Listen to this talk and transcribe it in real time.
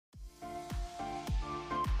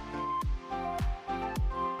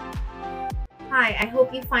Hi, I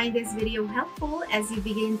hope you find this video helpful as you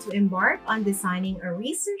begin to embark on designing a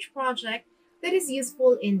research project that is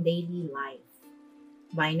useful in daily life.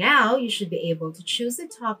 By now, you should be able to choose a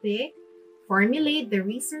topic, formulate the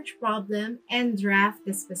research problem, and draft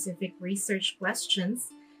the specific research questions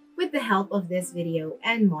with the help of this video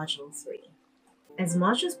and Module 3. As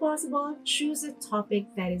much as possible, choose a topic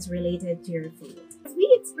that is related to your field. As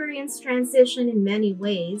we experience transition in many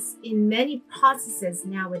ways, in many processes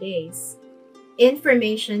nowadays,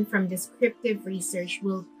 information from descriptive research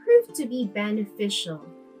will prove to be beneficial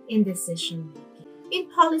in decision making, in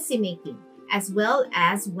policy making, as well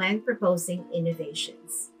as when proposing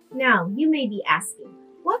innovations. Now, you may be asking,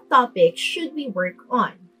 what topic should we work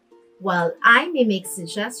on? While I may make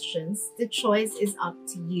suggestions, the choice is up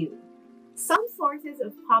to you. Some sources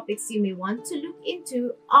of topics you may want to look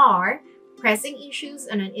into are pressing issues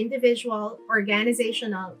on an individual,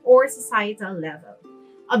 organizational, or societal level.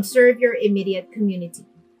 Observe your immediate community,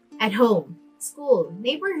 at home, school,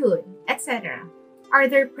 neighborhood, etc. Are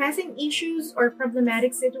there pressing issues or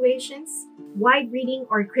problematic situations? Wide reading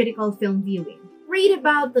or critical film viewing. Read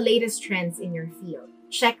about the latest trends in your field.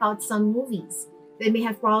 Check out some movies that may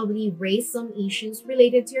have probably raised some issues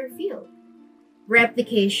related to your field.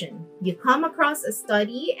 Replication. You come across a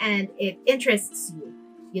study and it interests you.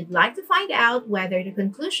 You'd like to find out whether the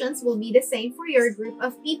conclusions will be the same for your group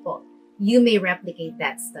of people. You may replicate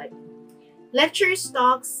that study. Lectures,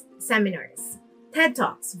 talks, seminars, TED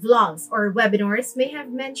Talks, vlogs, or webinars may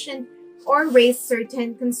have mentioned or raised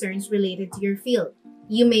certain concerns related to your field.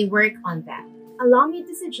 You may work on that. Allow me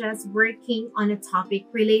to suggest working on a topic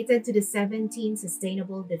related to the 17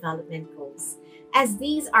 Sustainable Development Goals, as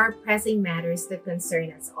these are pressing matters that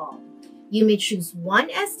concern us all. You may choose one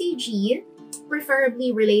SDG,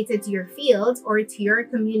 preferably related to your field or to your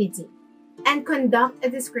community, and conduct a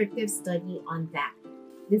descriptive study on that.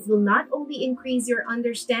 This will not only increase your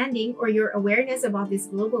understanding or your awareness about these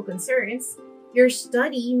global concerns, your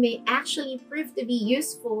study may actually prove to be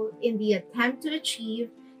useful in the attempt to achieve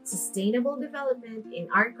sustainable development in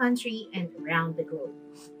our country and around the globe.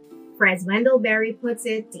 For as Wendell Berry puts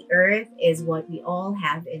it, the earth is what we all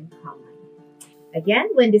have in common. Again,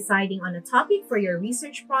 when deciding on a topic for your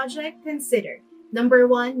research project, consider number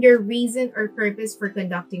 1, your reason or purpose for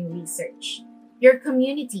conducting research, your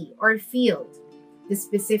community or field, the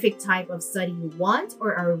specific type of study you want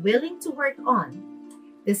or are willing to work on,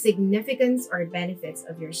 the significance or benefits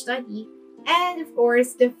of your study, and of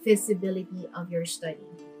course, the feasibility of your study.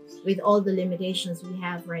 With all the limitations we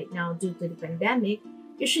have right now due to the pandemic,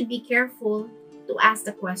 you should be careful to ask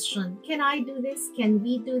the question, can I do this? Can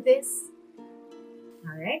we do this?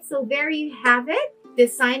 All right, so there you have it,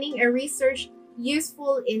 designing a research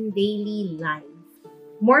useful in daily life.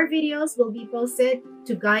 More videos will be posted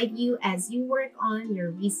to guide you as you work on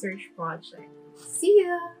your research project. See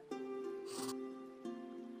ya!